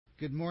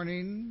Good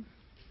morning,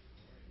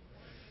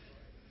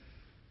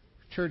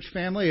 church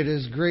family. It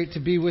is great to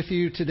be with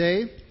you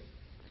today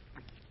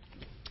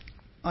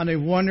on a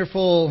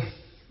wonderful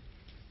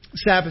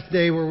Sabbath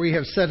day where we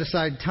have set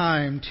aside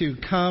time to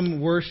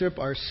come worship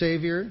our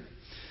Savior.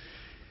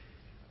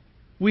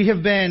 We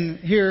have been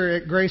here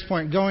at Grace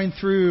Point going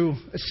through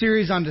a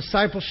series on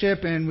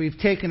discipleship, and we've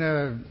taken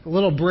a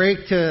little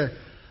break to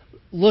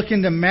look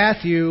into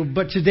Matthew,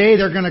 but today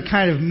they're going to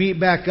kind of meet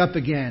back up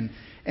again.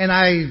 And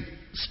I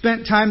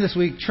spent time this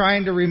week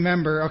trying to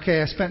remember.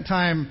 I spent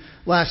time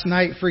last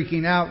night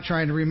freaking out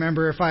trying to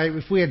remember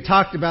if we had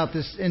talked about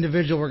this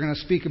individual we're going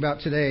to speak about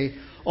today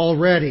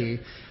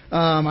already.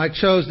 I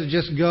chose to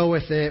just go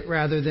with it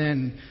rather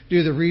than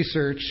do the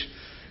research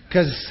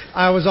because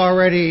I was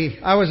already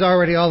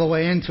all the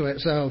way into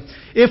it. So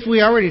if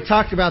we already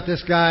talked about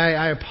this guy,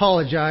 I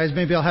apologize.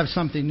 Maybe I'll have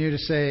something new to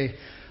say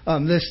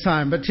this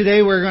time. But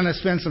today we're going to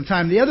spend some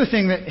time. The other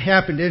thing that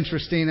happened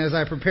interesting as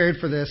I prepared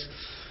for this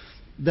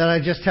that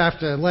I just have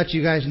to let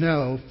you guys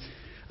know.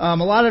 A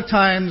lot of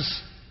times,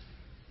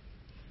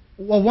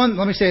 let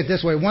me say it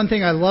this way. One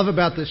thing I love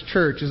about this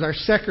church is our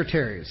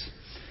secretaries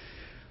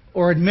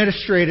or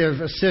administrative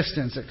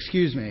assistants,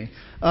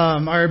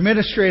 our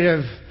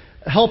administrative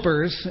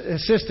helpers,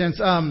 assistants,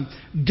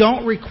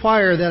 don't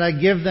require that I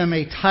give them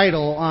a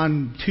title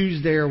on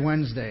Tuesday or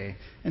Wednesday.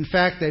 In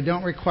fact, they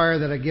don't require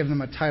that I give them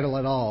a title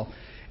at all.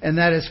 And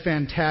that is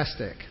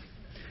fantastic.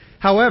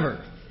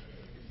 However,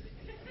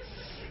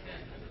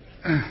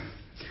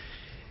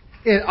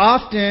 it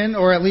often,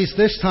 or at least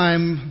this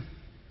time,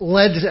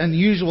 led to an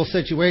unusual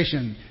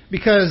situation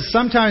because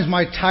sometimes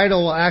my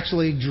title will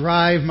actually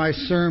drive my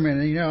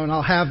sermon, and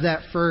I'll have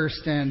that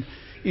first and,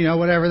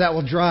 whatever that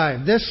will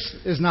drive. This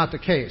is not the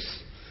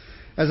case.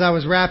 As I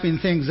was wrapping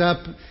things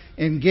up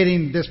and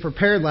getting this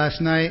prepared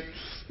last night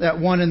at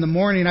 1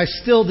 a.m, I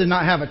still did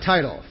not have a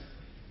title.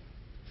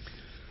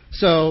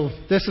 So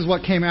this is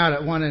what came out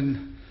at 1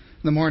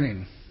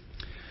 a.m.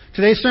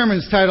 Today's sermon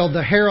is titled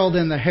The Herald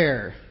in the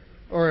Hair,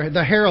 or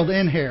The Herald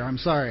in Hair, I'm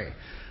sorry.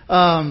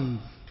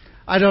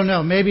 I don't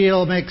know, maybe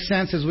it'll make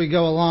sense as we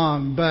go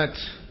along, but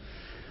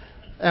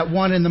at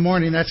 1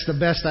 a.m, that's the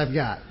best I've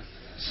got.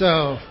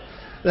 So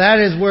that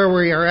is where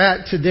we are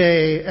at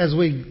today as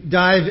we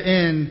dive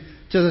in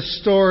to the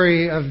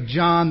story of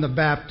John the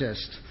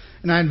Baptist.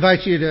 And I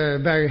invite you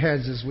to bow your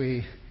heads as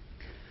we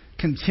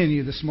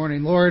continue this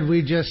morning. Lord,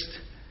 we just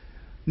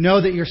know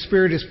that your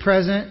Spirit is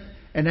present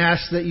and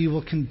ask that you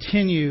will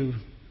continue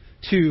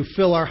to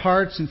fill our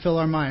hearts and fill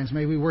our minds.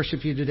 May we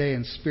worship you today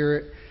in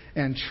spirit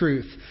and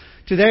truth.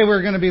 Today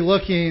we're going to be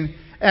looking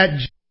at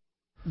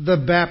John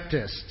the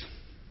Baptist.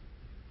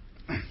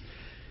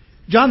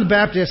 John the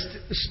Baptist,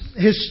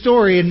 his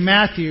story in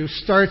Matthew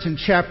starts in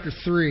chapter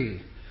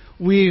 3.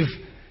 We've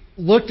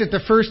looked at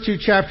the first 2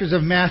 chapters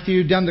of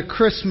Matthew, done the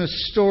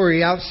Christmas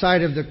story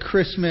outside of the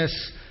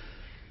Christmas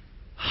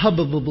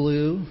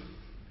hubbubaloo.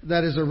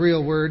 That is a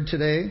real word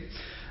today.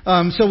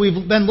 So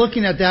we've been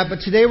looking at that, but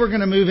today we're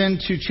going to move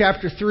into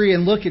chapter 3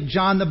 and look at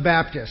John the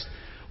Baptist.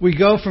 We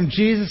go from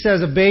Jesus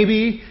as a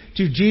baby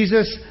to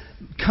Jesus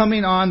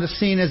coming on the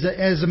scene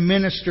as a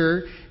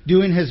minister,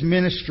 doing his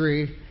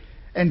ministry,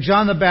 and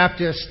John the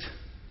Baptist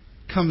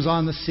comes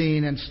on the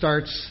scene and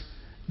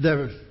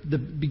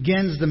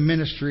begins the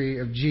ministry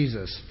of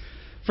Jesus.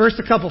 First,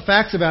 a couple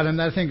facts about him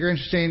that I think are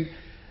interesting.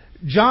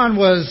 John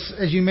was,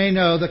 as you may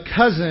know, the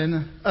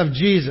cousin of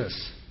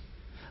Jesus.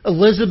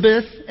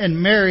 Elizabeth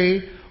and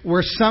Mary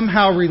were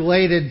somehow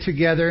related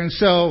together. And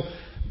so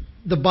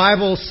the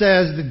Bible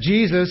says that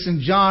Jesus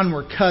and John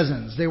were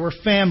cousins. They were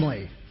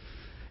family.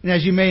 And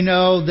as you may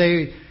know,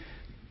 the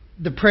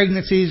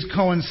pregnancies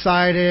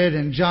coincided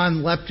and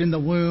John leapt in the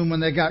womb when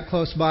they got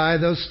close by.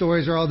 Those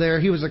stories are all there.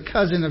 He was a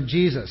cousin of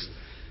Jesus.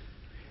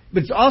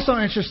 But it's also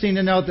interesting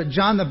to note that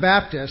John the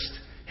Baptist,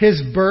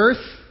 his birth,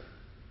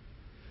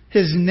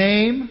 his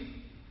name,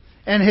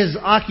 and his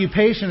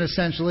occupation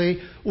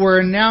essentially were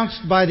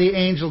announced by the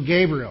angel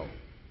Gabriel.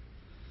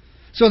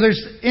 So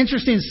there's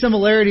interesting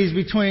similarities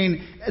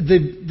between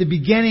the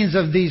beginnings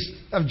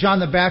of John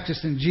the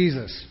Baptist and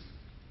Jesus.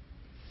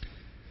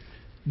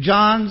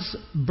 John's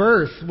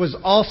birth was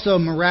also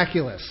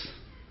miraculous.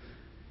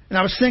 And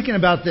I was thinking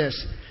about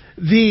this.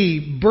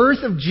 The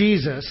birth of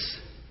Jesus,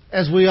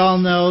 as we all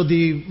know,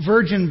 the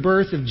virgin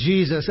birth of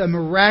Jesus, a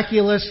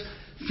miraculous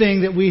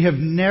thing that we have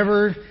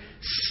never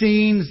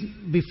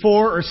seen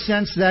before or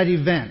since that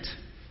event.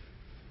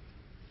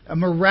 A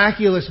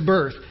miraculous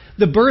birth.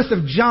 The birth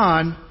of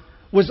John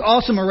was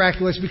also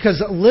miraculous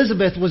because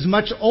Elizabeth was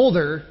much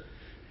older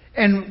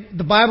and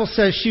the Bible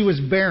says she was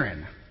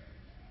barren.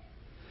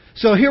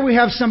 So here we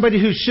have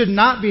somebody who should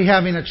not be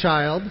having a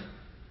child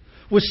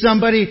with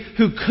somebody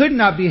who could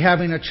not be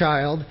having a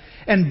child,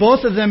 and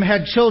both of them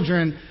had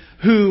children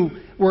who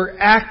were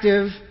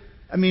active.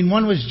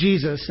 One was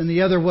Jesus and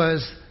the other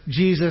was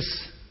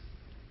Jesus'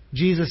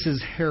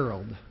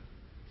 herald.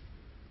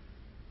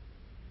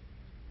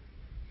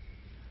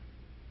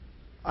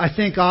 I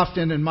think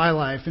often in my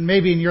life, and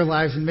maybe in your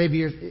lives, and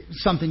maybe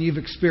something you've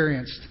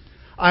experienced,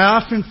 I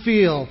often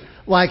feel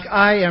like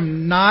I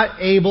am not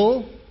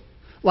able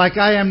like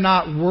I am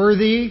not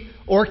worthy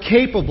or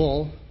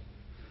capable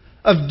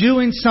of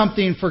doing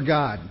something for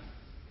God.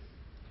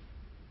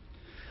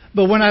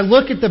 But when I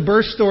look at the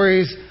birth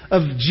stories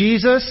of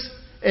Jesus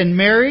and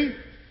Mary,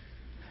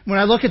 when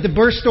I look at the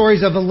birth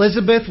stories of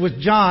Elizabeth with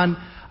John,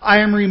 I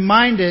am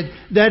reminded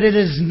that it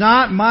is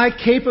not my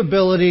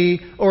capability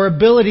or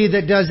ability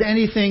that does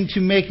anything to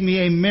make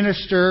me a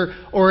minister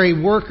or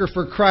a worker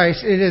for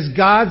Christ. It is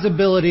God's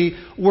ability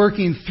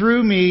working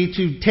through me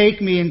to take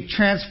me and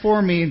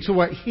transform me into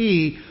what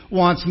He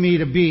wants me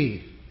to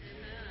be.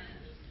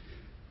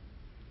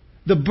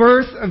 The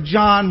birth of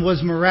John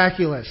was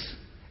miraculous,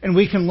 and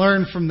we can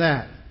learn from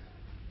that.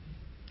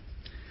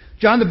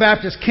 John the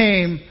Baptist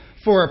came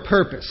for a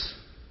purpose.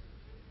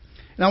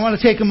 And I want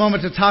to take a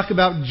moment to talk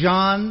about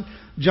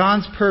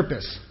John's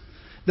purpose.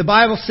 The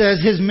Bible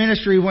says his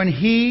ministry, when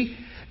he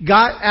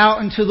got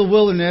out into the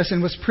wilderness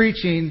and was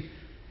preaching,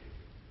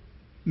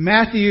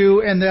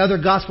 Matthew and the other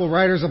gospel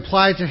writers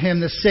applied to him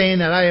the saying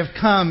that I have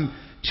come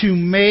to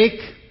make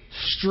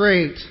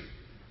straight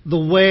the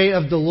way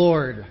of the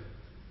Lord.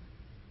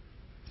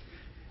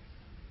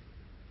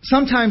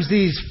 Sometimes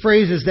these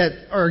phrases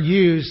that are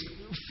used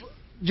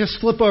just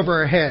flip over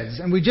our heads,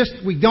 and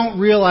we don't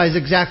realize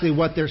exactly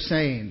what they're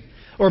saying,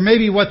 or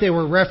maybe what they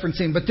were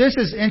referencing. But this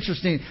is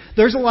interesting.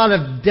 There's a lot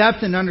of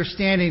depth and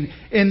understanding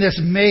in this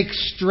make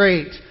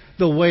straight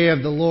the way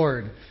of the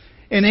Lord.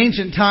 In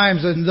ancient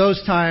times, in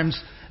those times,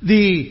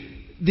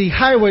 the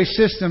highway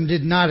system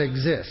did not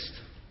exist.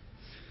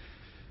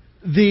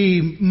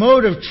 The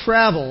mode of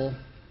travel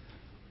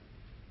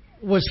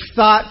was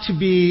thought to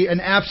be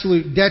an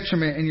absolute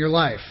detriment in your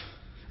life.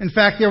 In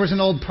fact, there was an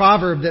old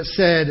proverb that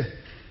said,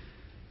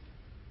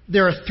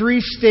 there are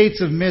 3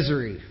 states of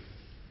misery: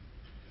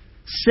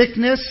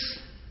 sickness,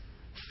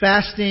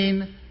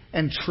 fasting,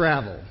 and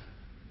travel.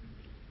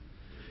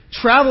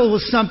 Travel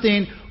was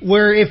something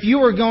where if you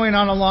were going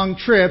on a long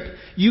trip,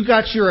 you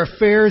got your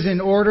affairs in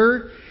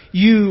order,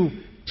 you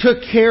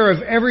took care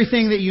of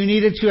everything that you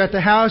needed to at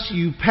the house,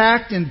 you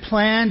packed and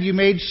planned, you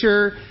made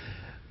sure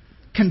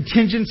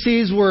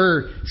contingencies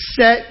were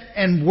set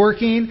and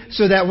working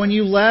so that when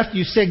you left,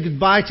 you said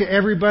goodbye to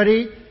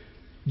everybody,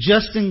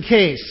 just in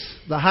case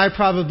the high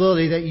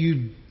probability that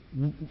you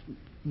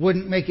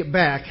wouldn't make it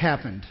back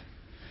happened.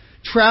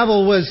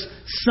 Travel was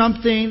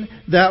something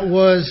that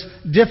was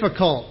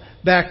difficult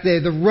back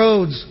then. The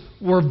roads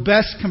were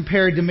best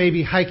compared to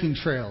maybe hiking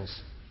trails.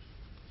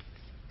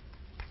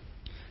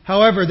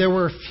 However, there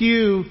were a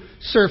few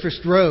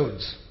surfaced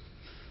roads.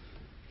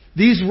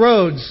 These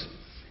roads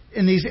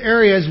in these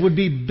areas would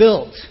be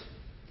built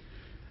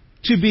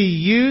to be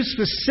used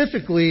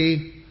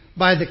specifically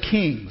by the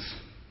kings.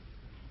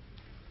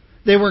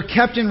 They were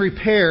kept in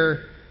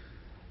repair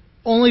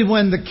only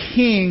when the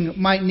king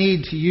might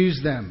need to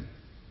use them.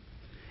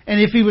 And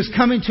if he was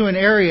coming to an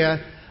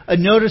area, a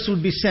notice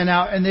would be sent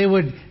out and they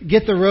would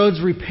get the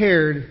roads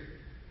repaired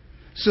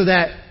so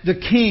that the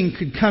king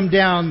could come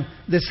down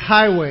this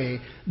highway,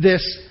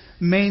 this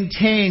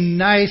maintained,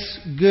 nice,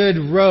 good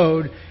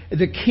road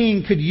the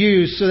king could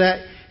use so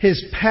that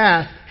his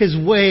path, his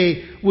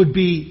way would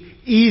be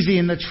easy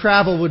and the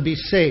travel would be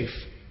safe.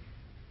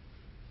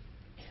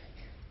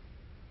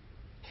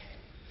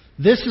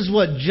 This is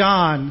what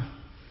John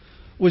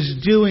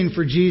was doing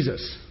for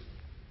Jesus.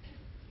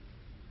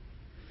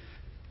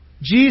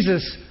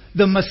 Jesus,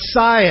 the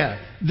Messiah,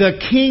 the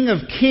King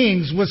of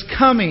Kings, was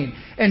coming.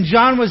 And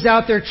John was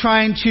out there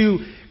trying to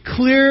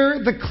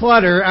clear the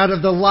clutter out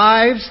of the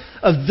lives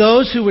of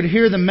those who would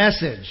hear the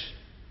message,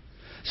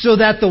 so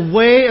that the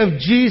way of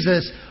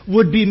Jesus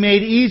would be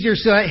made easier,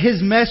 so that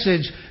his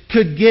message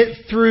could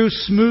get through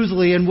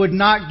smoothly and would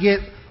not get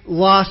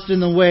lost in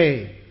the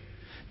way.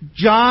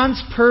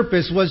 John's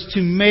purpose was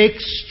to make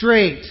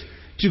straight,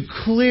 to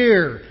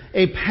clear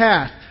a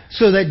path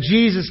so that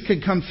Jesus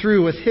could come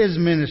through with his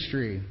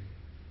ministry.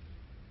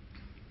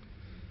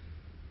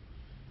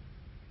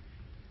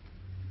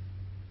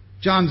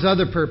 John's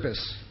other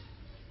purpose.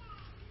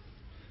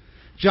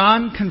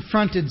 John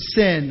confronted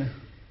sin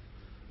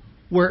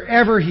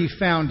wherever he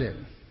found it.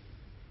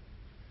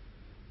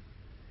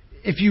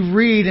 If you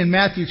read in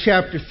Matthew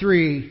chapter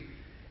 3,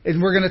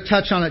 and we're going to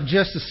touch on it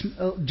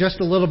just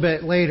a little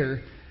bit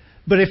later,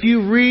 but if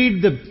you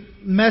read the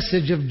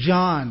message of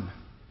John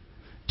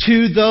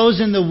to those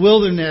in the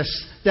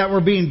wilderness that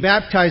were being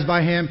baptized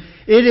by him,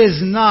 it is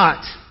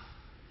not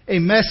a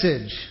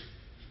message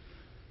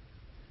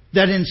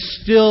that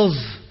instills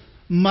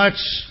much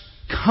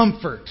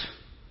comfort.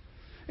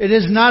 It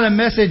is not a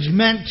message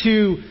meant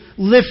to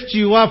lift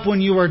you up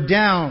when you are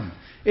down.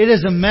 It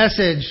is a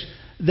message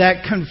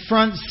that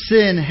confronts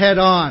sin head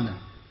on.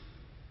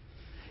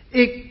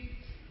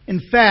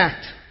 In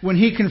fact, when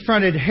he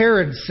confronted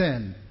Herod's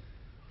sin,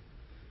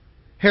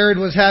 Herod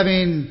was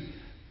having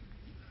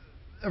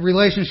a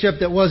relationship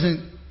that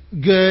wasn't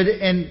good,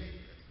 and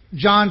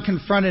John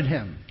confronted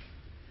him.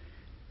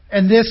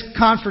 And this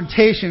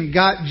confrontation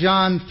got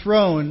John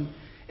thrown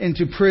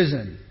into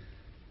prison.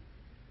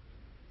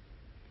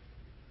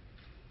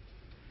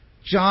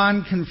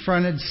 John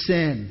confronted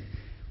sin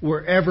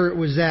wherever it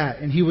was at,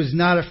 and he was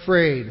not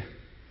afraid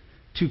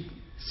to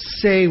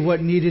say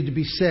what needed to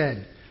be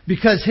said,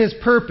 because his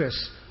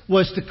purpose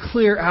was to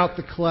clear out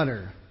the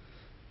clutter.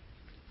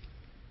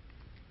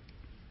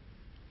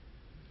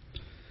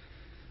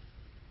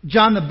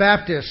 John the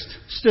Baptist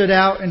stood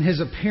out in his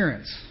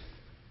appearance.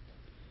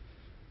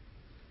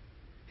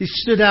 He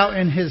stood out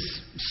in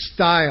his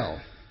style.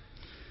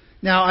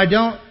 Now, I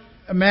don't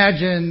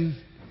imagine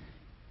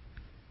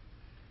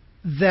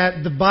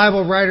that the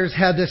Bible writers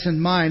had this in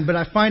mind, but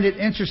I find it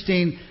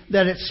interesting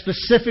that it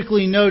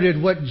specifically noted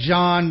what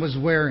John was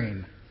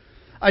wearing.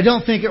 I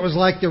don't think it was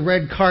like the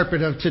red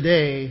carpet of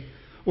today,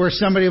 where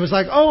somebody was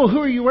like, "Oh, who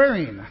are you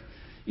wearing?"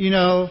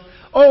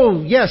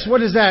 "Oh, yes,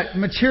 what is that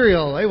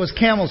material?" "It was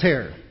camel's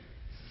hair."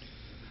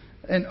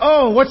 And,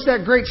 "Oh, what's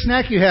that great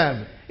snack you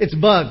have?" "It's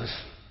bugs.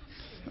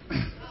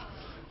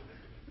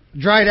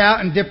 Dried out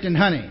and dipped in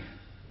honey.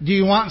 Do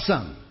you want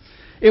some?"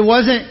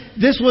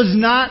 This was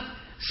not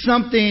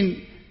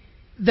something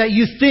that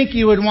you think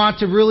you would want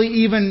to really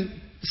even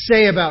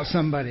say about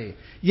somebody.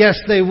 Yes,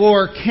 they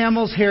wore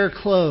camel's hair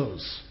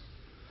clothes,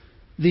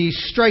 the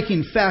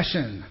striking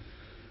fashion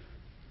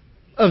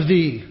of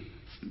the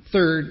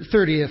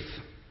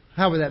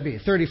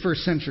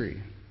 31st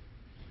century.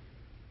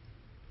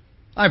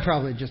 I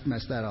probably just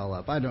messed that all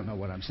up. I don't know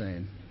what I'm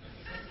saying.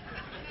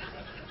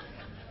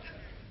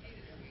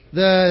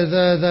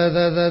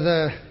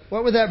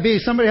 What would that be?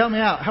 Somebody help me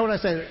out. How would I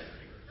say it?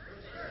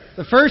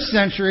 The first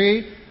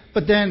century,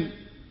 but then,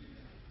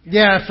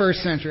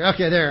 first century.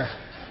 Okay, there.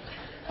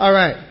 All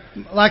right.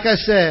 Like I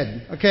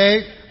said,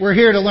 okay, we're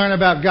here to learn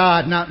about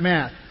God, not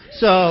math.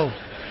 So,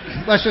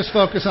 let's just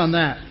focus on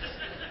that.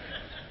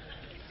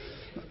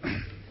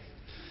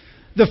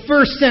 The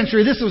first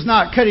century, this was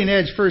not cutting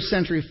edge first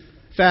century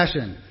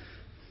fashion.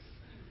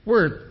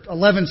 We're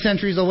 11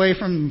 centuries away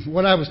from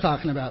what I was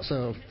talking about,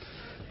 so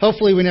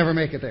hopefully we never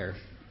make it there.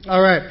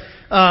 All right.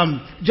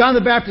 John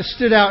the Baptist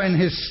stood out in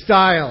his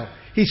style.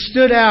 He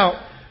stood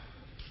out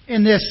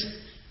in this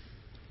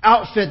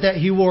outfit that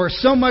he wore,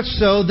 so much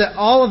so that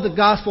all of the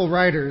gospel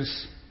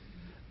writers,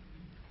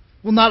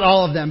 well, not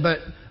all of them, but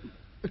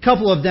a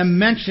couple of them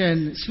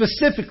mention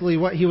specifically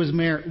what he was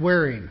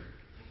wearing.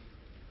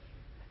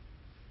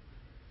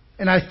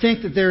 And I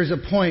think that there's a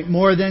point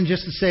more than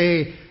just to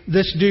say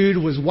this dude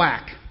was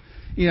whack.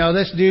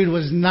 This dude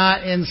was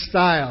not in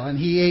style and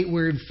he ate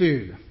weird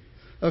food.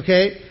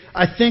 Okay?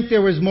 I think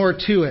there was more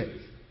to it.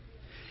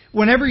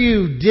 Whenever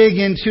you dig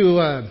into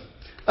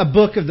a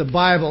book of the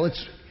Bible,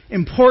 it's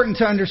important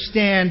to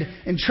understand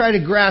and try to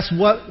grasp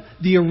what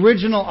the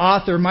original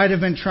author might have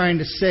been trying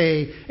to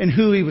say and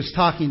who he was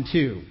talking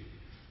to.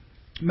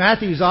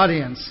 Matthew's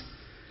audience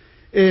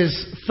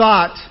is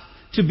thought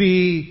to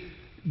be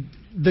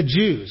the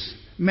Jews.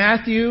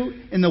 Matthew,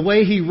 in the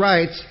way he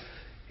writes,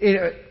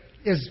 it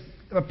is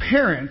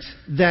apparent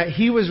that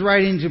he was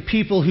writing to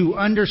people who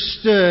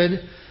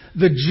understood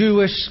the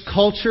Jewish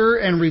culture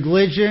and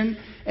religion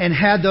and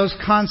had those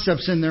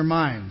concepts in their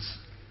minds.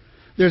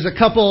 There's a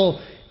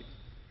couple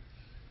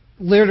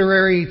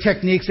literary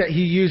techniques that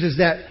he uses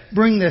that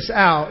bring this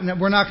out,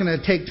 and we're not going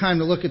to take time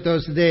to look at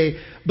those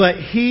today, but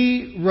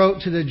he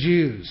wrote to the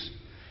Jews.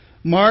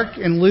 Mark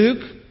and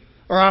Luke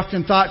are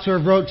often thought to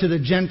have wrote to the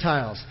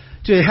Gentiles,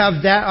 to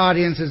have that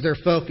audience as their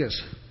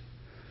focus.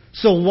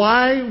 So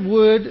why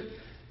would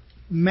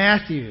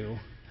Matthew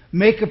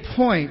make a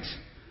point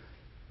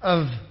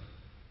of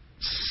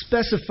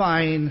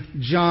specifying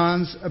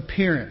John's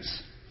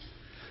appearance?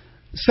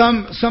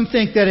 Some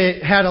think that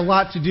it had a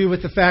lot to do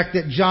with the fact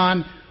that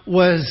John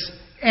was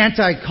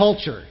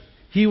anti-culture.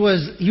 He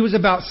was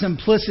about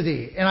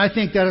simplicity, and I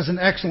think that is an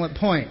excellent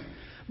point.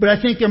 But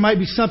I think there might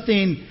be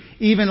something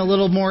even a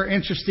little more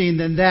interesting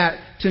than that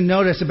to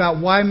notice about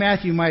why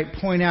Matthew might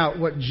point out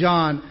what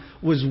John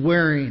was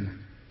wearing.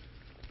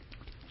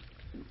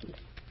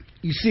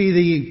 You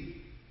see,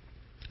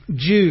 the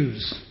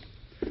Jews,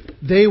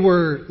 they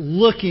were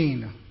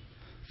looking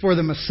for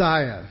the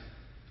Messiah.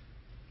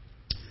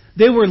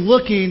 They were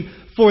looking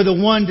for the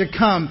one to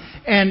come.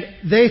 And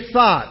they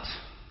thought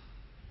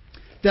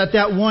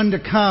that one to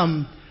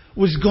come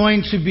was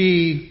going to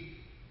be,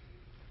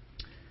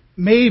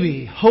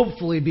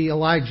 hopefully be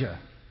Elijah.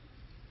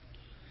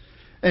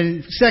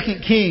 In 2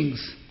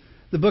 Kings,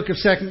 the book of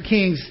 2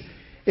 Kings,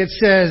 it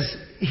says,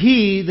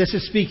 this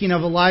is speaking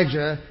of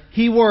Elijah,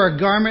 he wore a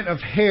garment of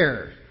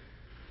hair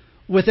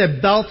with a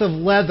belt of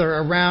leather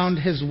around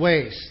his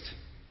waist.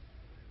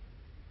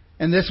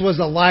 And this was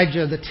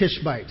Elijah the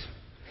Tishbite.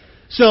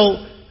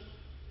 So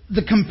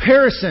the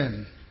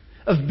comparison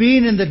of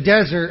being in the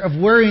desert,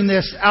 of wearing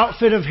this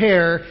outfit of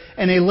hair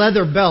and a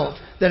leather belt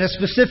that is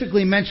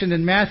specifically mentioned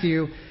in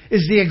Matthew,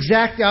 is the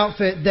exact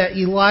outfit that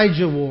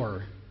Elijah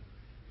wore.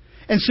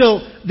 And so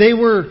they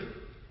were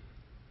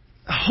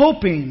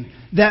hoping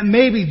that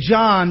maybe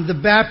John the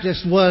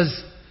Baptist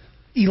was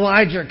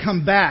Elijah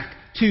come back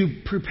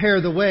to prepare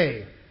the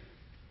way.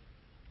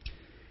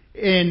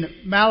 In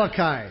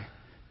Malachi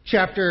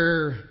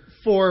chapter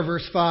 4,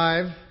 verse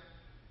 5,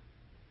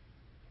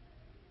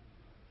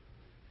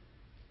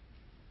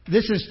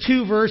 this is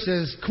 2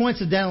 verses,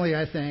 coincidentally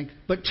I think,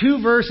 but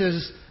 2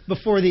 verses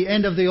before the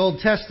end of the Old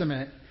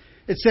Testament.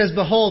 It says,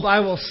 "Behold, I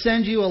will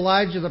send you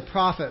Elijah the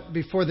prophet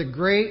before the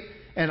great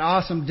and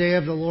awesome day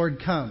of the Lord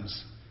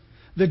comes."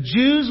 The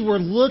Jews were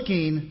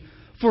looking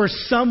for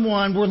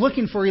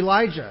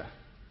Elijah.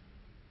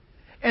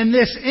 And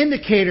this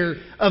indicator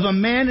of a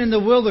man in the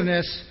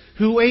wilderness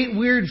who ate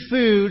weird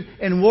food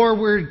and wore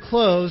weird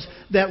clothes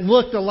that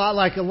looked a lot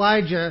like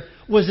Elijah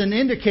was an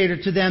indicator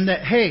to them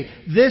that, hey,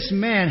 this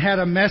man had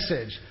a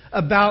message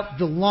about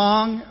the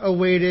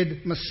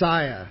long-awaited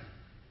Messiah.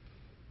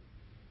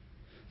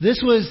 This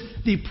was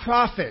the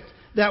prophet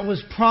that was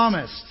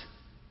promised.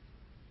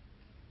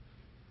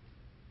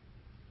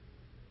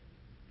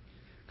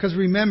 Because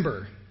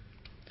remember,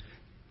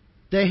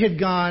 they had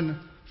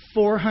gone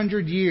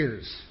 400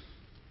 years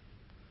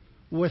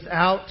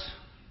without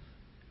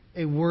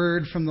a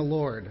word from the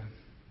Lord.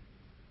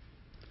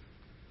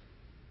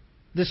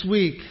 This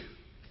week,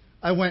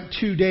 I went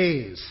 2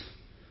 days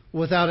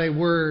without a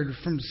word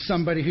from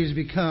somebody who's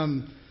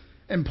become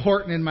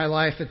important in my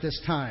life at this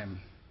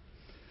time.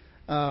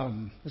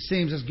 It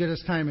seems as good a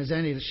time as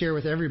any to share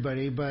with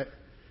everybody, but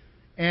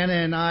Anna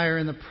and I are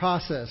in the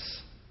process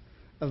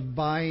of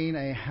buying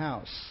a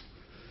house.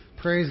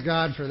 Praise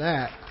God for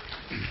that.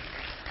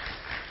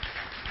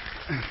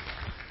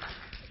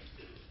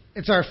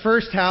 It's our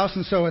first house,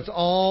 and so it's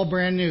all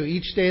brand new.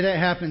 Each day that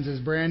happens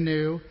is brand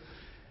new.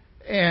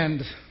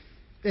 And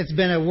it's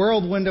been a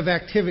whirlwind of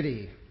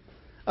activity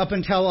up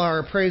until our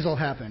appraisal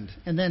happened.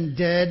 And then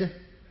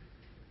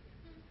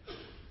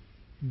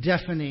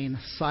deafening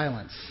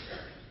silence.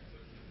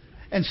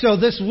 And so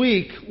this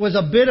week was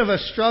a bit of a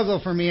struggle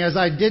for me as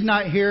I did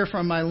not hear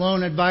from my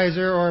loan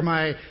advisor or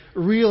my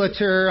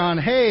realtor on,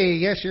 hey,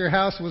 yes, your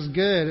house was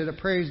good, it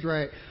appraised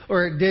right,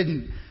 or it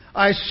didn't.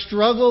 I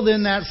struggled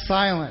in that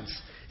silence.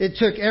 It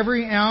took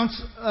every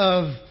ounce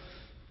of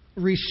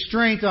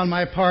restraint on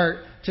my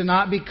part to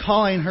not be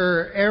calling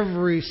her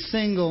every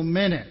single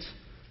minute.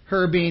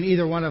 Her being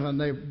either one of them.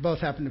 They both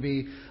happen to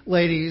be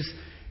ladies.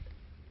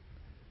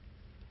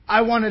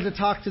 I wanted to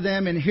talk to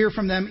them and hear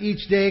from them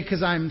each day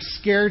because I'm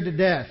scared to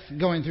death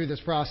going through this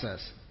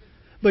process.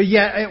 But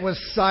yet it was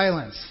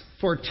silence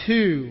for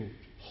 2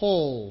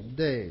 whole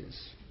days.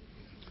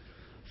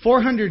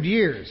 400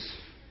 years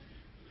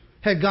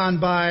had gone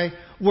by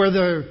where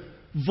the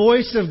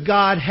voice of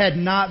God had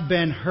not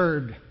been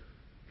heard.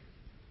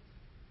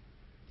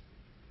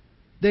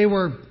 They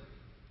were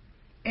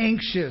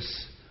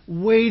anxious,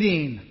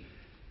 waiting,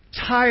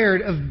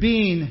 tired of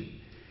being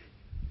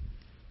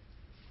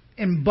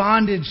in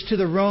bondage to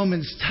the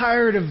Romans,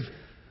 tired of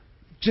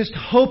just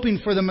hoping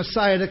for the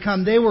Messiah to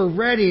come. They were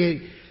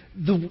ready.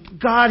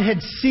 God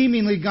had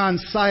seemingly gone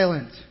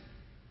silent.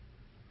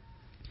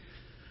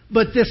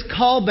 But this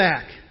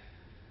callback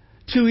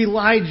to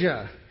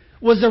Elijah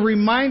was a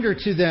reminder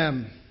to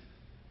them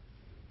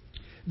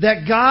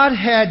that God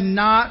had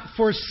not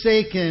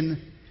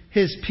forsaken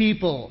His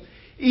people,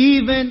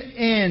 even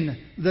in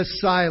the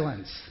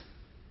silence.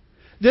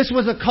 This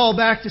was a call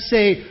back to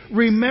say,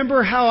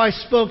 remember how I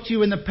spoke to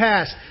you in the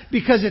past,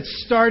 because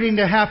it's starting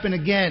to happen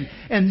again.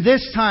 And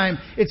this time,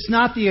 it's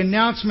not the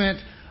announcement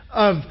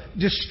of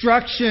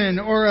destruction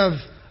or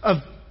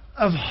of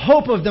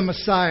hope of the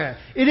Messiah.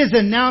 It is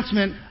an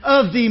announcement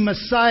of the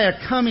Messiah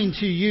coming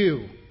to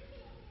you.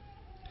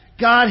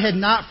 God had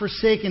not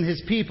forsaken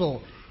His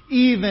people,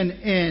 even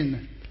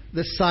in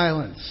the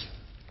silence.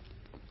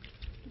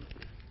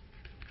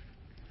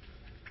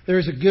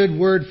 There's a good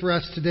word for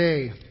us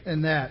today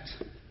in that.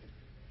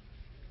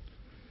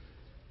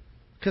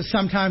 Because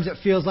sometimes it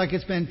feels like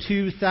it's been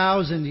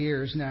 2,000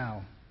 years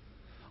now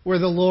where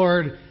the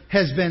Lord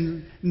has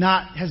been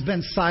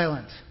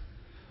silent,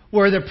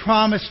 where the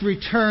promised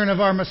return of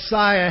our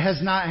Messiah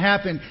has not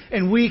happened,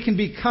 and we can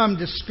become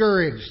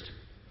discouraged.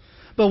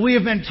 But we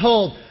have been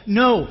told,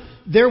 no,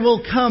 there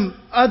will come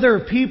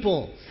other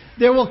people.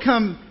 There will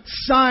come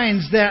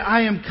signs that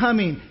I am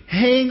coming.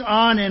 Hang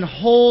on and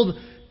hold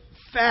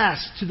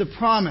fast to the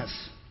promise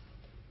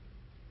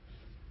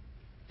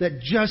that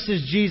just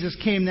as Jesus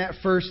came that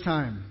first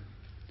time,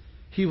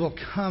 He will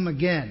come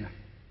again.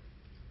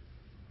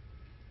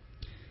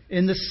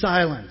 In the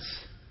silence,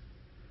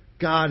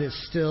 God is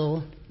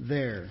still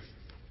there.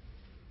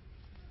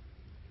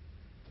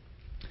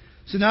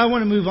 So now I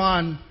want to move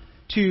on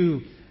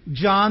to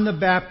John the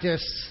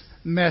Baptist's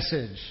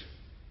message.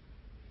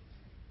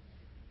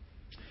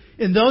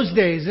 In those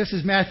days, this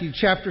is Matthew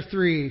chapter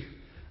 3,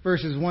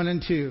 verses 1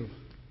 and 2.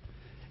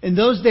 In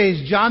those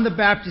days, John the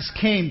Baptist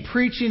came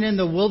preaching in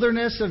the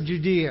wilderness of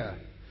Judea,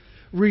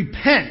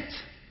 repent,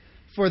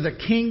 for the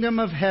kingdom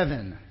of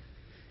heaven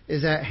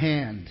is at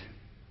hand.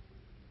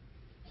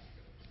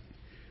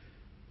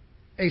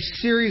 A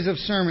series of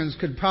sermons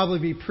could probably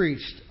be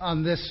preached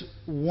on this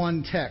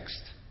one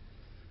text.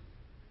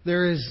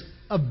 There is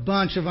a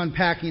bunch of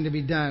unpacking to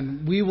be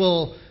done. We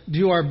will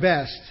do our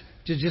best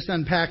to just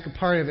unpack a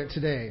part of it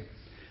today.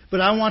 But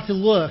I want to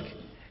look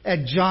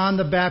at John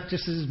the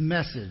Baptist's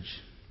message.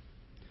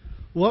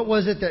 What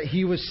was it that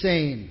he was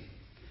saying?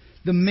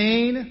 The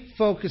main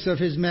focus of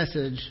his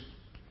message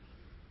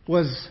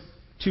was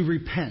to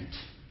repent.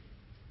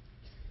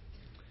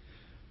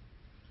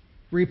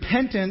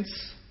 Repentance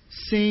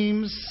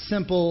seems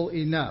simple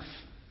enough.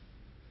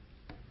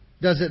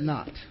 Does it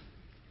not?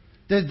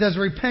 Does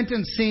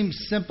repentance seem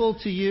simple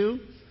to you?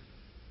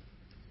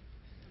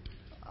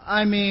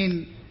 I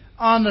mean,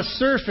 on the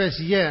surface,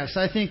 yes.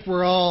 I think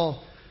we're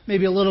all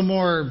maybe a little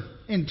more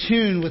in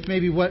tune with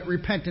maybe what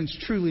repentance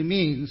truly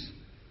means.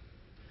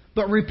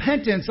 But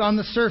repentance on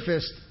the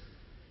surface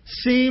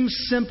seems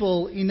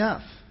simple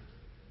enough.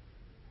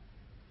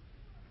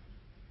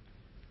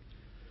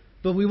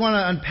 But we want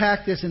to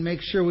unpack this and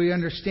make sure we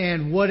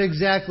understand what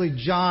exactly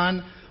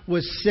John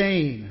was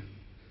saying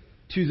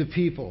to the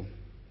people.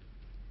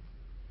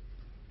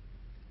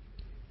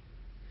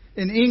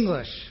 In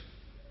English,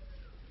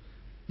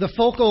 the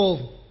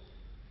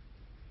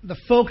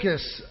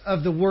focus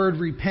of the word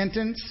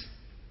repentance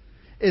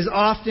is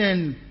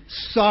often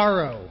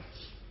sorrow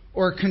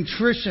or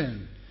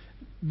contrition,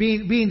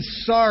 being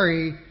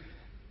sorry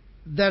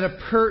that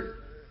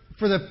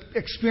for the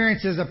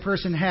experiences a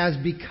person has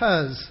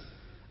because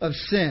of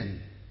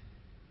sin.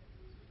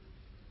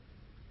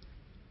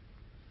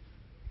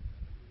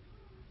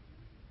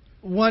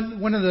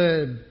 One of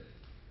the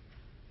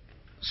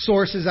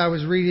sources I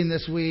was reading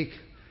this week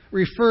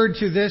referred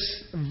to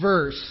this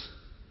verse,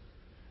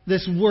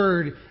 this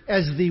word,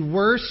 as the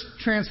worst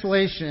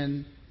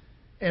translation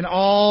in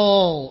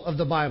all of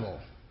the Bible.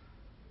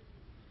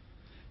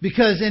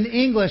 Because in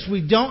English,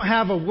 we don't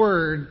have a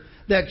word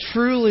that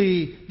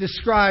truly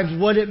describes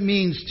what it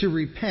means to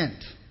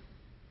repent.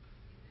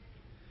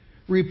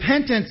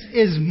 Repentance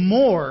is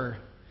more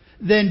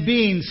than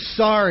being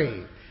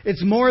sorry.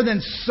 It's more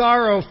than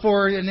sorrow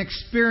for an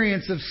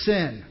experience of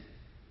sin.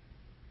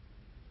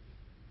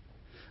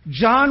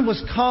 John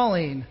was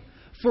calling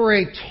for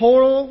a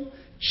total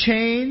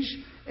change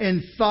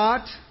in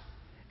thought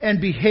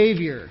and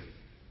behavior.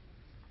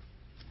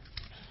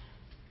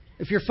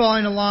 If you're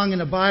following along in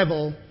the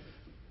Bible,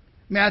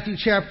 Matthew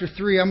chapter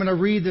 3, I'm going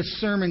to read this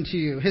sermon to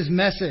you, his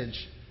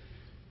message.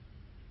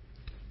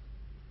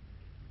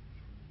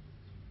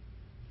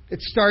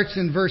 It starts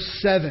in verse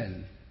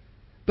 7.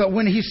 But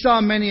when he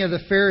saw many of the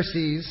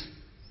Pharisees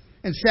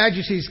and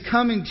Sadducees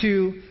coming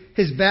to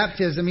his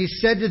baptism, he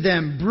said to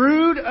them,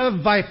 "Brood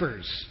of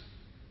vipers."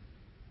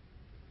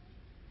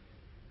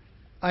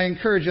 I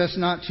encourage us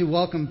not to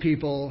welcome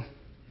people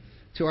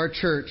to our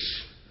church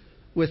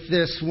with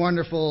this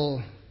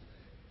wonderful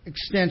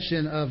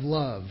extension of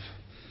love.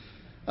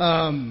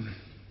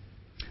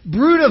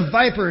 Brood of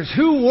vipers,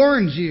 who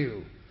warned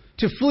you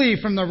to flee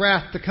from the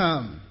wrath to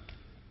come?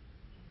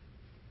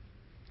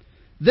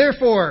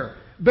 Therefore,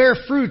 bear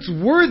fruits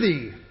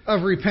worthy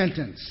of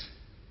repentance.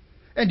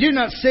 And do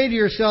not say to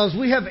yourselves,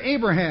 "We have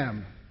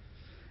Abraham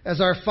as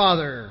our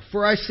father."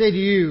 For I say to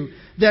you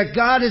that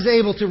God is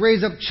able to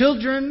raise up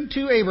children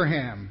to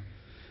Abraham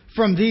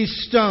from these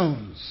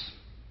stones.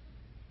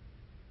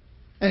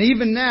 And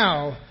even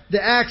now,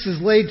 the axe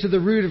is laid to the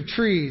root of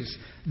trees.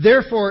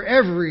 Therefore,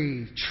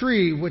 every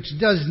tree which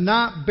does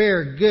not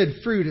bear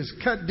good fruit is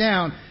cut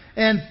down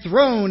and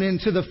thrown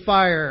into the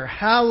fire.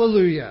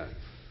 Hallelujah.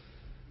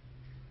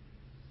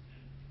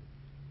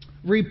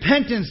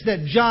 Repentance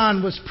that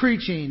John was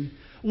preaching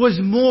was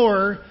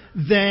more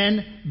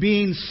than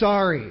being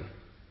sorry.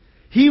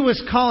 He was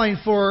calling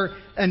for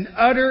an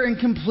utter and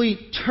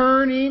complete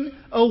turning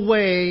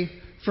away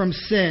from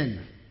sin.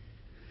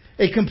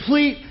 A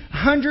complete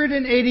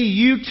 180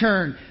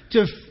 U-turn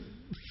to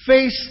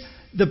face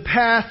the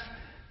path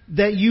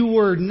that you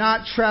were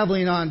not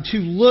traveling on, to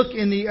look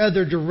in the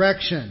other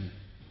direction.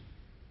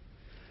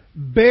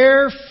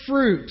 Bear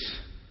fruit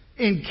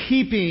in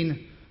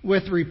keeping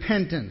with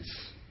repentance.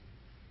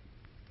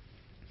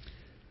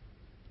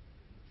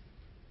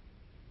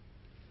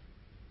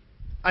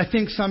 I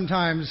think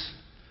sometimes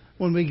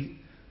when we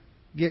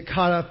get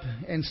caught up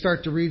and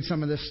start to read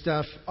some of this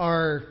stuff,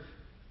 our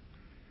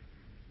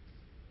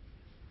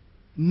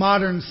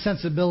modern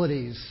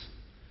sensibilities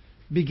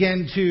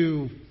begin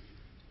to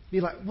be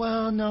like,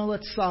 well, no,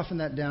 let's soften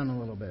that down a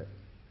little bit.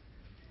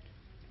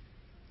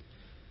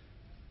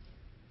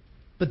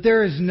 But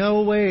there is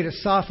no way to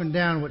soften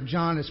down what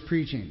John is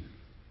preaching.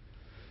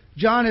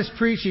 John is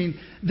preaching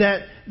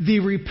that the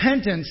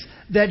repentance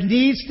that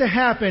needs to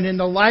happen in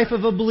the life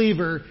of a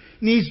believer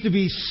needs to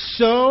be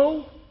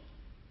so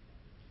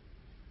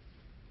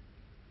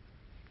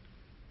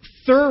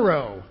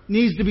thorough,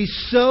 needs to be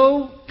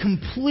so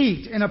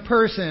complete in a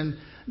person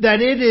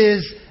that it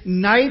is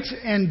night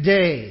and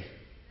day.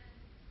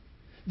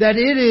 That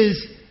it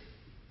is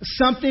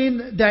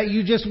something that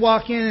you just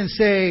walk in and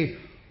say,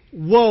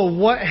 whoa,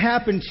 what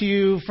happened to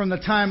you from the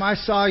time I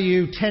saw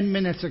you 10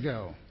 minutes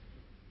ago?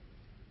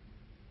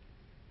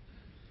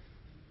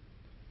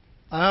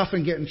 I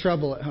often get in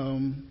trouble at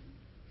home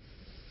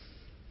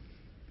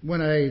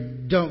when I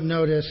don't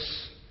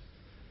notice,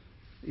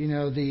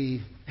 the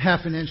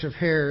half an inch of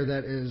hair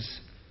that has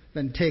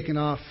been taken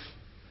off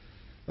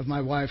of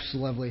my wife's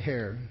lovely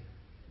hair.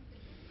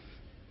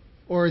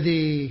 Or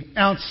the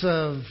ounce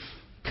of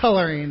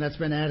coloring that's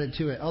been added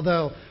to it.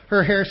 Although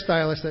her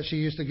hairstylist that she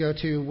used to go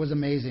to was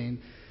amazing,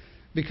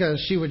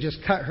 because she would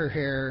just cut her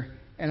hair,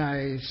 and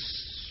I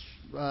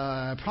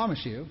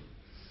promise you,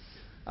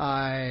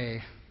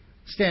 I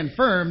stand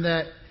firm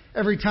that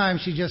every time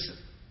she just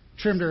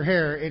trimmed her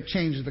hair, it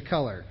changed the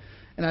color.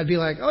 And I'd be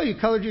like, oh, you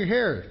colored your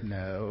hair?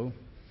 No,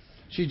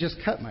 she just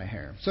cut my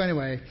hair. So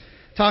anyway,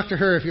 talk to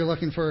her if you're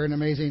looking for an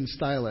amazing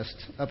stylist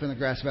up in the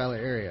Grass Valley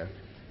area.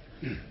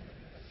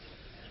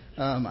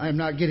 I'm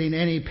not getting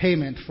any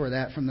payment for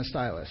that from the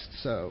stylist,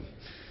 so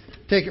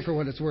take it for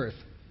what it's worth.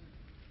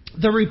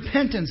 The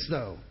repentance,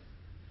 though,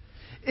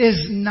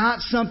 is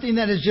not something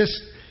that is just,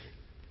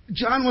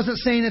 John wasn't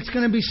saying it's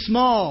going to be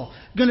small,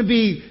 going to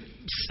be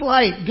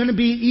slight, going to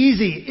be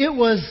easy. It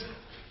was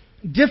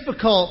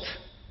difficult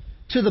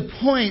to the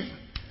point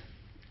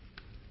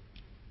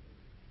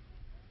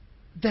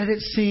that it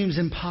seems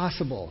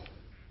impossible.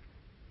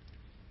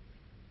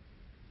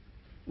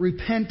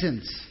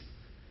 Repentance,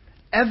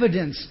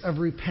 evidence of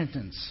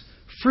repentance,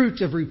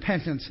 fruit of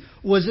repentance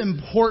was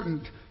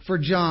important for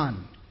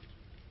John.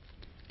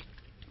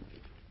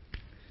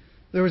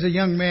 There was a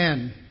young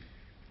man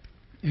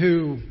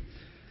who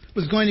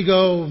was going to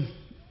go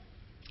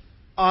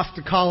off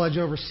to college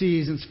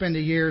overseas and spend a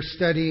year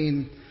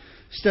studying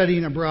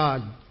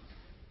abroad.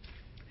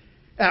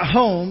 At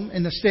home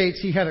in the States,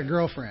 he had a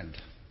girlfriend.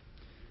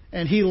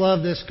 And he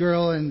loved this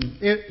girl, and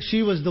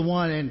she was the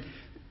one. And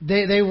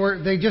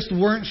they just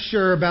weren't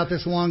sure about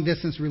this long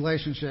distance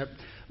relationship.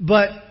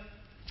 But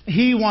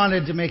he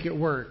wanted to make it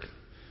work.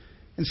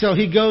 And so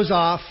he goes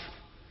off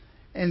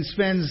and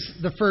spends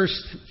the first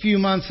few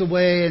months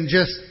away and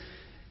just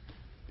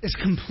is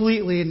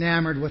completely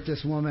enamored with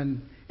this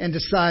woman and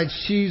decides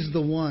she's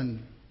the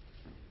one.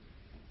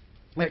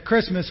 At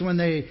Christmas, when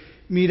they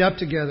meet up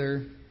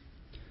together,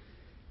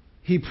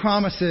 he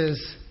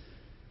promises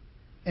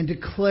and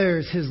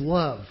declares his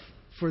love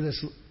for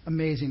this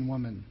amazing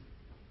woman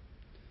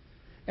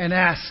and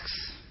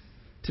asks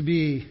to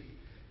be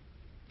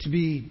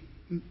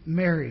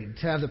married,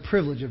 to have the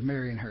privilege of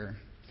marrying her.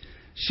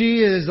 She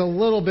is a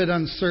little bit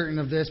uncertain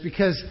of this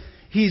because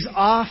he's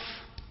off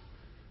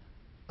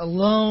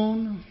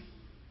alone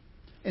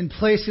in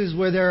places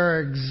where there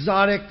are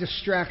exotic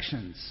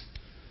distractions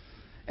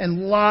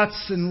and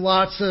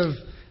lots of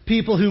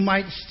people who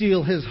might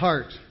steal his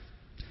heart.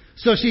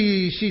 So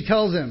she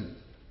tells him,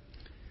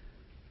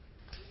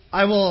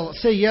 I will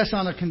say yes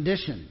on a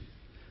condition.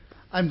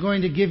 I'm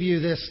going to give you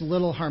this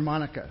little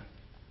harmonica.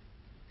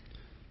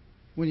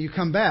 When you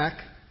come back,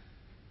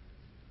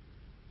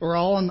 or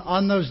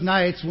on those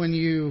nights when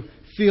you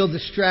feel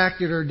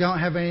distracted or don't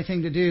have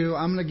anything to do,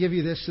 I'm going to give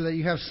you this so that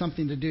you have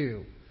something to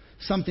do,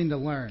 something to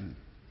learn.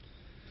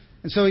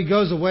 And so he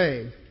goes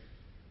away,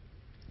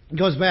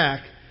 goes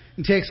back,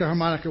 and takes the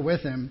harmonica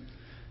with him.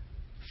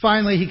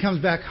 Finally, he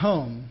comes back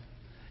home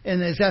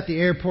and is at the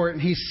airport,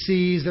 and he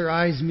sees their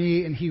eyes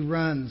meet, and he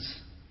runs.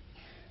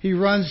 He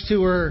runs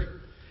to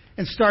her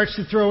and starts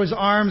to throw his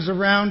arms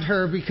around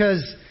her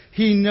because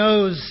he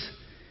knows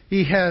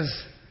he has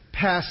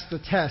passed the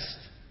test.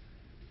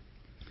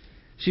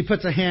 She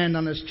puts a hand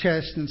on his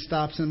chest and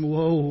stops him.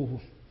 Whoa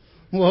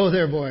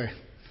there, boy.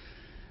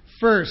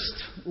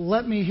 First,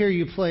 let me hear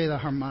you play the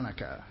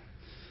harmonica.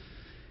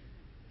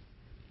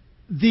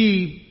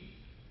 The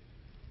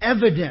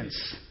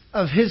evidence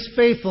of his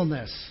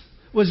faithfulness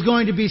was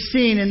going to be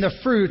seen in the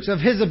fruits of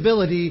his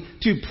ability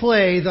to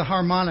play the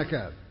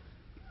harmonica.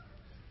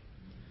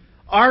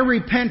 Our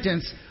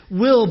repentance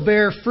will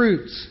bear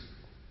fruits.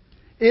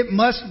 It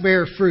must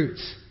bear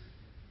fruits.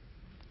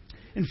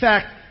 In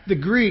fact, the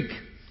Greek,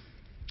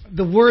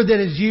 the word that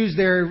is used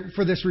there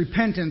for this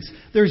repentance,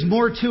 there's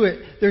more to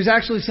it. There's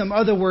actually some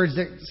other words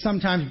that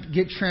sometimes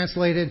get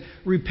translated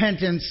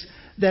repentance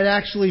that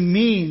actually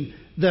mean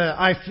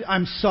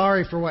I'm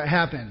sorry for what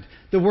happened.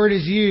 The word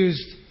is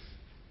used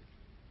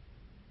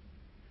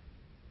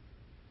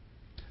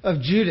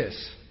of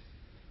Judas.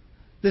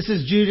 This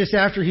is Judas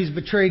after he's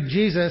betrayed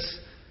Jesus,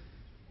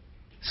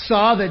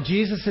 saw that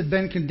Jesus had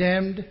been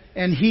condemned,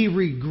 and he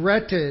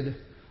regretted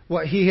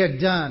what he had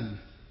done.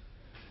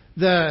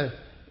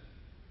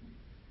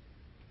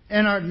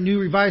 And our New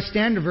Revised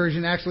Standard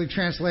Version actually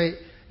translate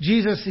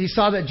Jesus. He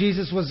saw that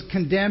Jesus was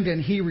condemned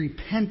and he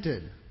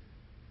repented.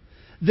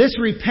 This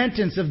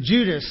repentance of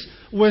Judas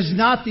was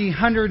not the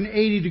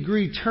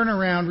 180-degree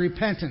turnaround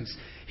repentance.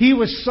 He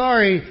was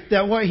sorry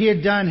that what he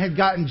had done had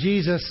gotten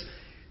Jesus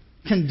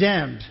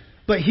condemned,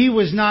 but he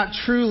was not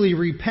truly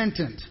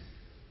repentant.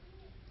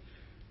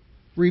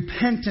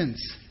 Repentance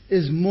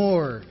is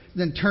more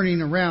than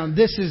turning around.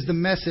 This is the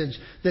message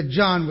that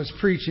John was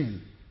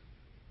preaching.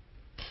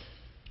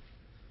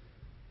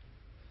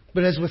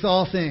 But as with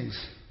all things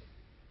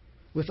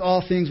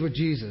with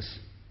Jesus,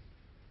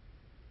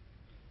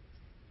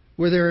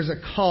 where there is a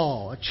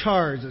call, a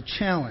charge, a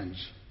challenge,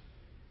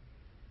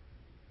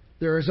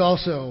 there is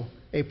also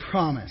a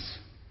promise.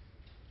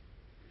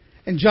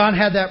 And John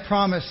had that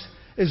promise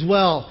as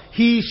well.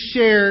 He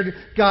shared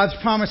God's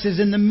promises.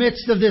 In the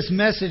midst of this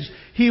message,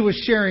 he was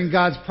sharing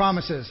God's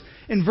promises.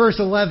 In verse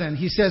 11,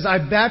 he says, I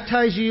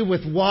baptize you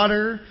with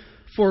water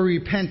for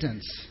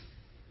repentance.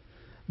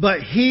 But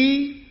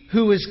he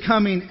who is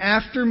coming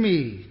after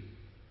me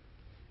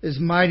is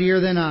mightier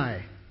than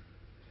I,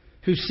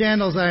 whose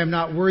sandals I am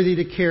not worthy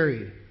to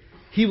carry.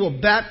 He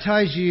will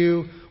baptize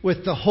you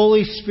with the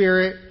Holy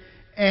Spirit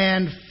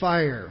and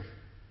fire.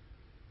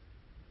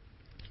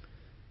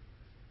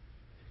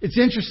 It's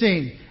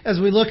interesting, as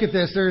we look at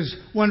this, there's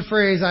one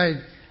phrase I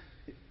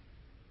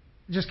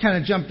just kind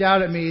of jumped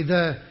out at me.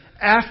 The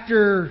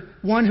after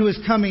one who is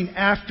coming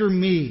after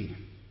me.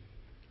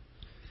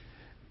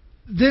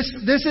 This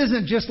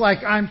isn't just like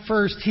I'm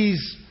first,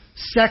 he's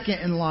second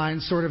in line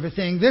sort of a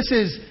thing. This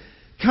is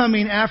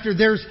coming after.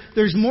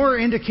 There's more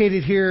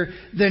indicated here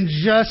than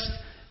just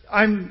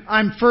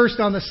I'm first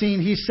on the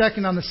scene, he's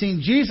second on the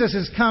scene. Jesus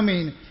is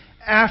coming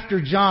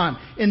after John.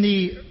 In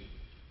the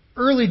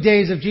early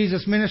days of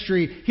Jesus'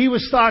 ministry, he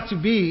was thought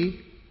to be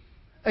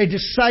a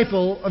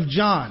disciple of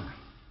John.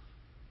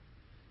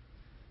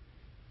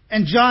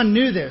 And John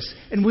knew this,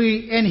 and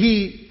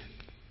he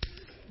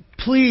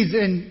pleads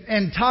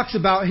and talks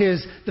about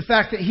the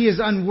fact that he is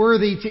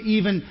unworthy to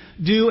even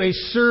do a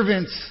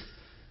servant's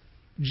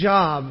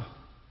job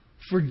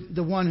for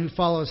the one who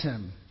follows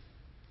him.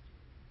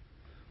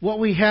 What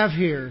we have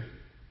here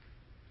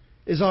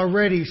is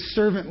already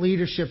servant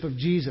leadership of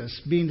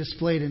Jesus being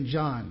displayed in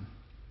John.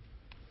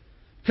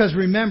 Because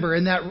remember,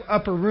 in that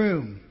upper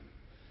room,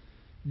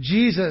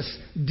 Jesus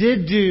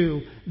did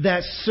do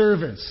that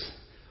service.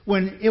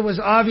 When it was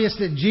obvious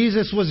that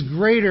Jesus was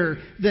greater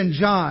than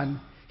John,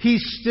 he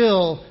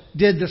still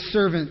did the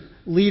servant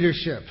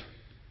leadership.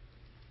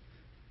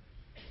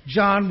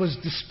 John was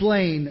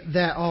displaying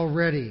that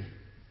already.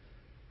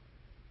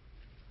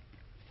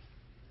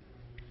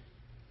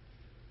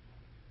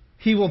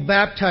 He will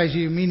baptize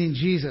you, meaning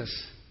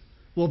Jesus,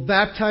 will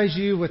baptize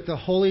you with the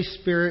Holy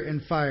Spirit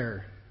and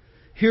fire.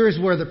 Here is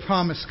where the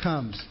promise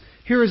comes.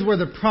 Here is where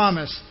the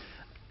promise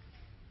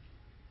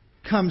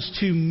comes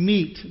to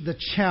meet the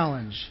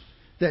challenge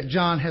that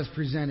John has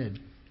presented.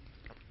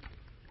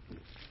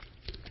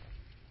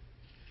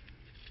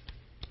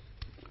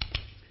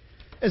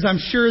 As I'm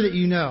sure that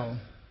you know,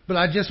 but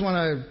I just want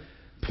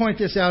to point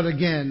this out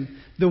again,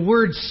 the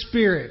word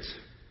Spirit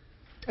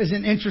is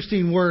an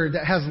interesting word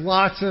that has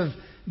lots of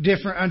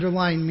different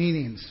underlying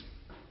meanings.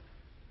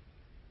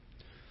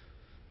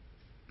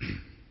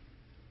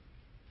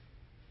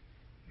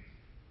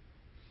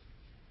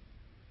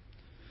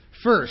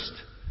 First,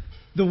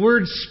 the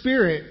word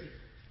Spirit,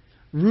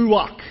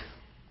 ruach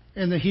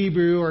in the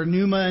Hebrew or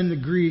pneuma in the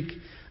Greek,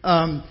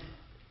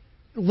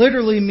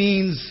 literally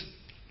means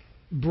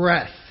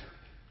breath.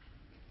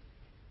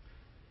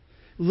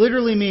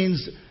 Literally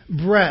means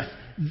breath.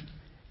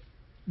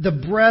 The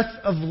breath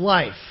of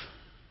life.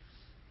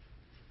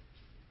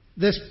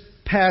 This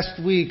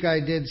past week I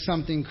did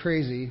something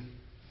crazy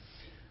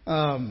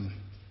and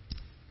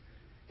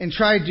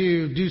tried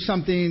to do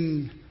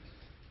something.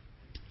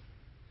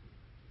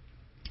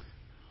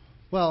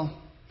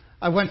 Well,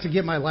 I went to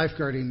get my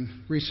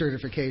lifeguarding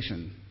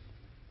recertification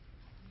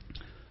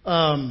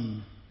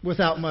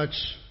without much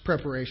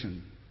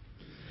preparation.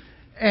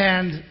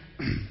 And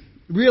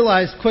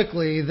realized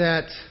quickly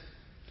that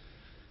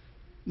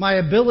my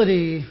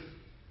ability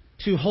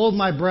to hold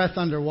my breath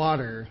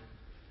underwater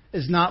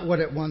is not what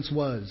it once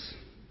was.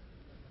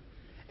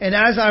 And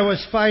as I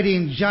was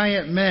fighting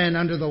giant men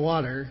under the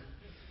water,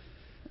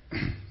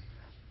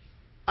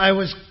 I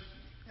was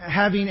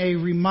having a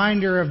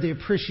reminder of the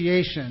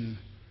appreciation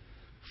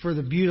for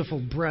the beautiful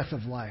breath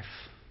of life.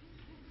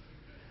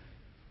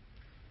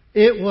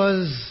 It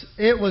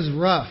was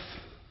rough.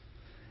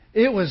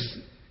 It was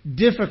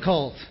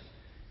difficult.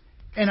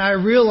 And I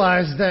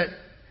realized that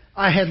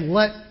I had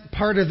let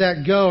part of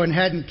that go and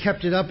hadn't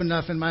kept it up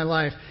enough in my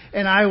life.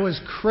 And I was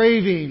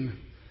craving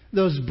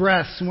those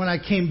breaths when I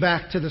came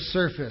back to the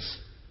surface.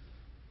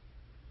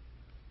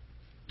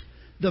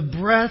 The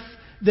breath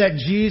that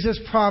Jesus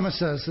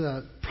promises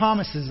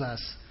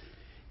us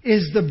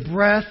is the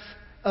breath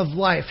of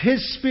life.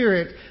 His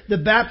Spirit, the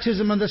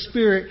baptism of the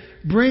Spirit,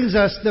 brings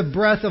us the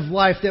breath of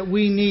life that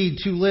we need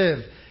to live.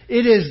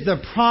 It is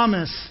the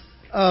promise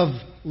of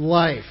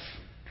life.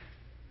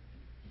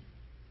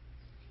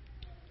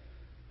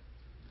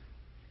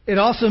 It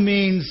also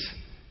means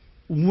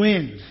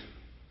wind.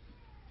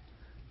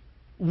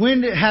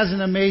 Wind has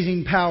an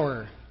amazing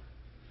power.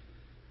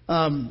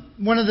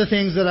 One of the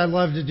things that I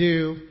love to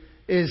do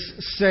is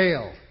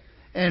sail.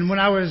 And when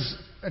I was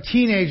a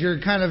teenager,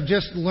 kind of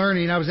just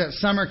learning, I was at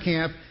summer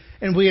camp,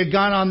 and we had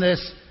gone on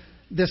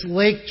this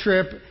lake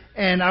trip,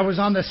 and I was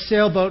on the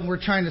sailboat, and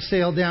we're trying to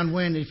sail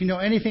downwind. If you know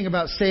anything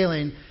about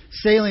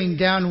sailing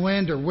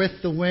downwind or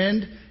with the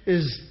wind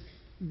is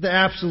the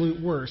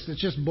absolute worst. It's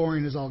just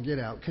boring as all get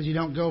out because you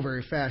don't go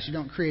very fast. You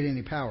don't create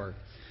any power.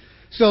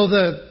 So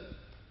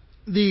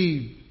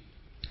the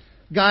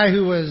guy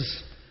who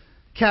was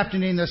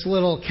captaining this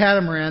little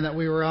catamaran that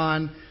we were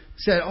on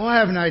said, "Oh, I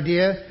have an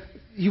idea."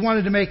 He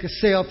wanted to make the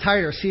sail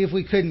tighter, see if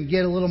we couldn't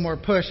get a little more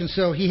push. And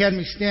so he had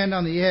me stand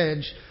on the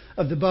edge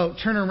of the boat,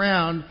 turn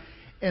around,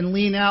 and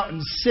lean out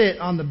and sit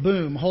on the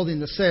boom holding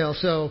the sail.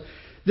 So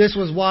this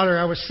was water.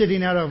 I was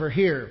sitting out over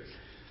here.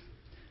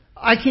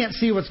 I can't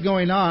see what's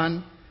going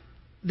on.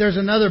 There's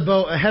another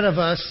boat ahead of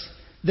us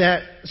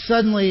that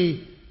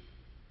suddenly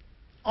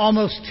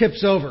almost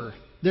tips over.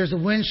 There's a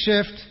wind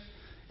shift,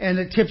 and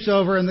it tips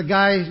over, and the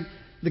guy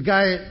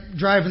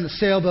driving the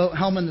sailboat,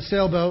 helming the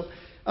sailboat,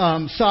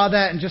 saw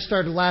that and just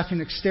started laughing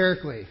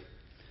hysterically.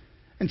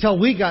 Until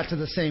we got to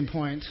the same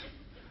point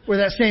where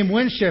that same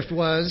wind shift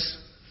was,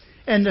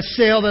 and the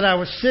sail that I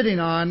was sitting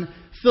on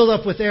filled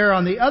up with air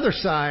on the other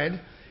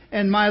side,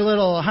 and my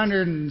little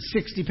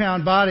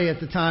 160-pound body at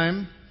the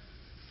time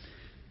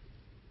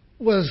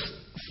was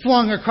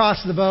flung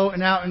across the boat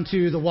and out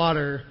into the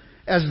water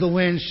as the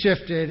wind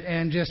shifted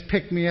and just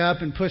picked me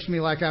up and pushed me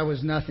like I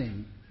was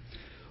nothing.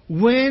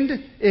 Wind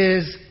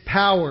is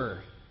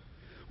power.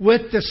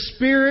 With the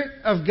Spirit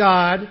of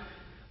God,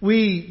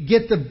 we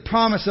get the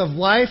promise of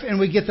life and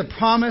we get the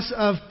promise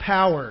of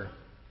power.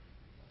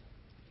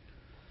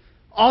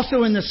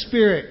 Also in the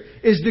Spirit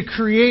is the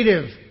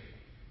creative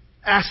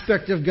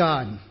aspect of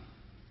God.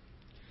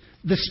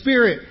 The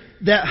Spirit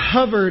that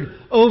hovered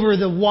over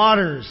the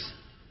waters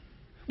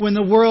when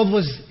the world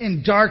was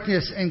in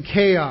darkness and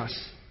chaos.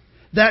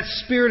 That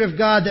Spirit of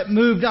God that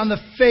moved on the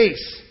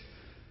face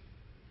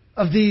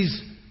of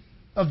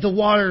the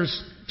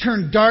waters,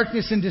 turned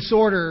darkness and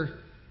disorder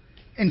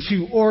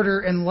into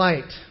order and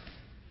light.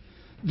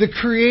 The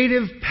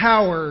creative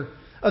power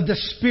of the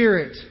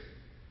Spirit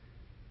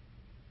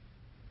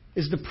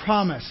is the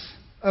promise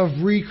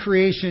of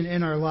recreation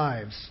in our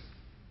lives.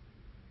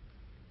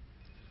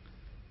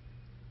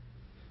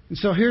 And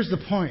so here's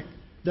the point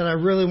that I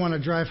really want to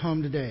drive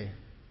home today.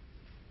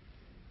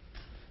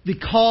 The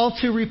call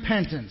to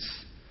repentance,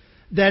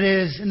 that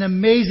is an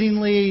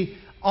amazingly,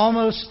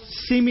 almost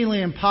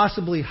seemingly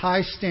impossibly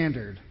high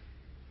standard,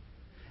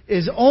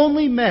 is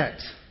only met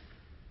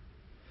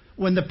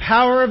when the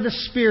power of the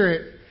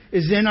Spirit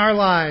is in our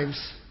lives,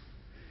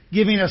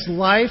 giving us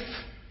life,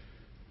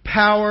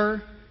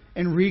 power,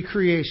 and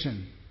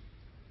recreation.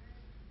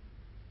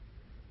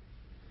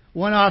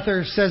 One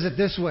author says it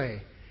this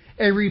way: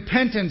 a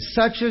repentance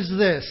such as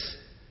this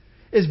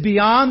is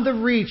beyond the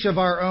reach of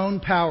our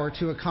own power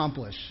to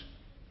accomplish.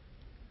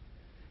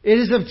 It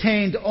is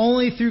obtained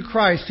only through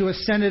Christ, who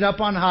ascended up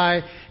on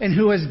high and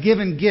who has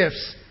given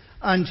gifts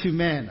unto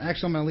men.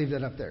 Actually, I'm going to leave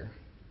that up there.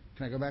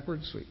 Can I go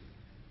backwards? Sweet.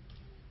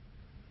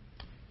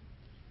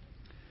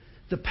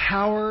 The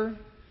power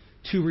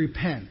to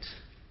repent.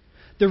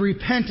 The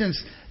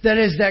repentance that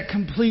is that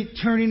complete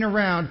turning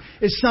around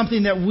is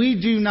something that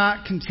we do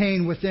not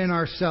contain within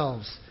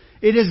ourselves.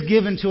 It is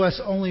given to us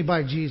only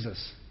by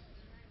Jesus.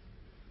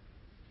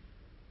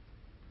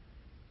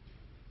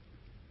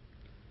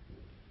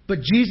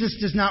 But Jesus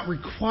does not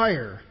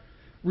require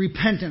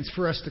repentance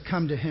for us to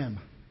come to Him.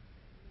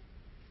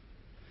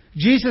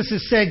 Jesus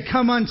has said,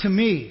 "Come unto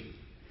me."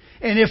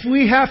 And if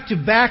we have to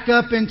back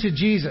up into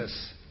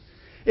Jesus,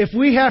 if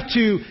we have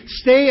to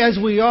stay as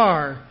we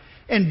are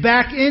and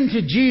back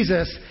into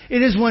Jesus,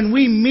 it is when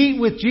we meet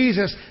with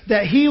Jesus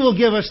that He will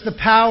give us the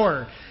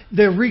power,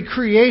 the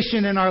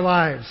recreation in our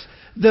lives,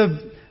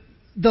 the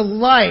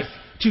life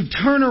to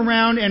turn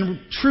around and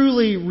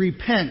truly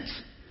repent.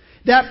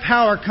 That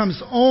power comes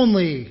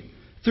only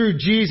through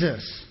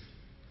Jesus.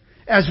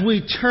 As we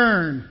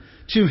turn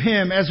to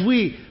Him, as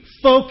we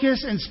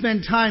focus and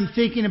spend time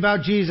thinking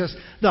about Jesus,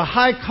 the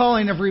high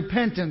calling of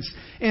repentance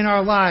in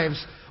our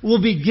lives will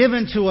be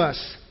given to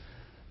us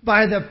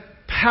by the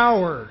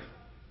power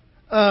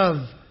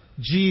of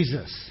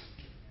Jesus.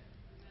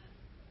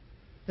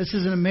 This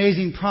is an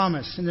amazing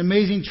promise, an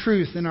amazing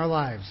truth in our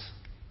lives.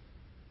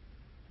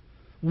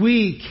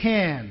 We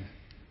can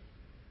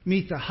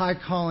meet the high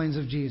callings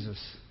of Jesus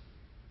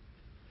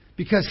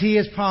because He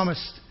has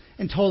promised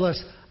and told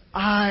us,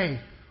 "I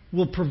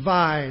will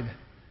provide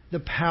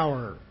the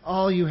power.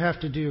 All you have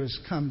to do is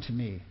come to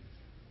me."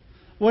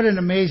 What an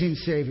amazing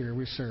Savior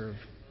we serve.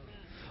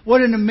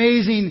 What an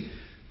amazing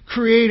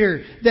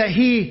Creator that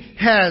He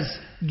has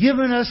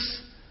given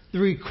us the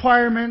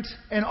requirement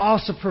and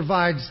also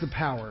provides the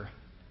power.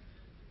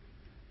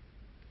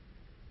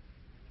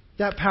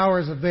 That power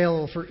is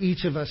available for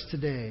each of us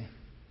today.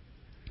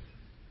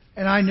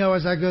 And I know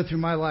as I go through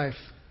my life,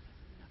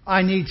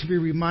 I need to be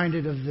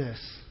reminded of this.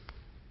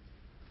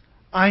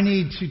 I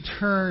need to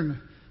turn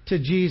to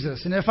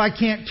Jesus. And if I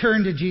can't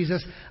turn to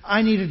Jesus,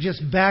 I need to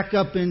just back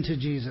up into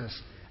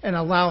Jesus and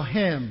allow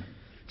Him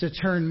to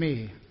turn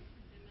me.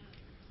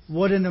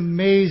 What an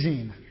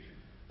amazing,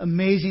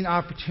 amazing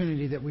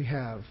opportunity that we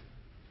have.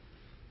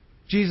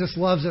 Jesus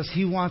loves us.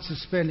 He wants to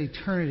spend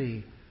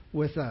eternity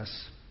with us,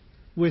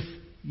 with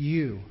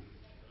you.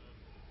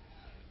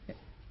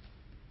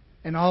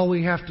 And all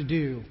we have to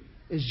do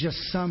is just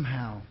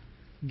somehow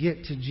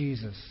get to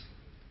Jesus.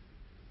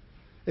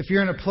 If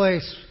you're in a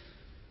place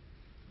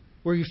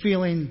where you're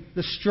feeling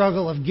the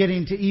struggle of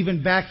getting to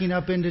even backing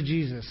up into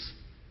Jesus,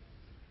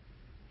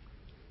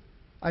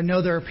 I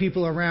know there are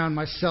people around,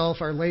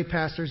 myself, our lay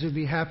pastors, who'd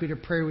be happy to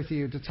pray with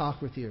you, to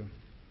talk with you.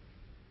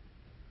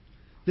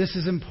 This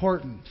is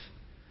important.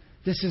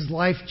 This is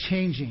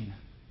life-changing.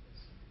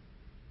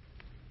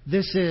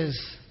 This is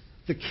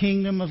the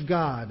kingdom of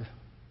God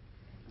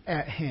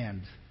at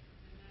hand,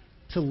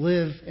 to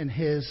live in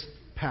His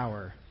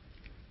power.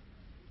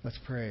 Let's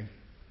pray.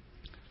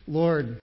 Lord,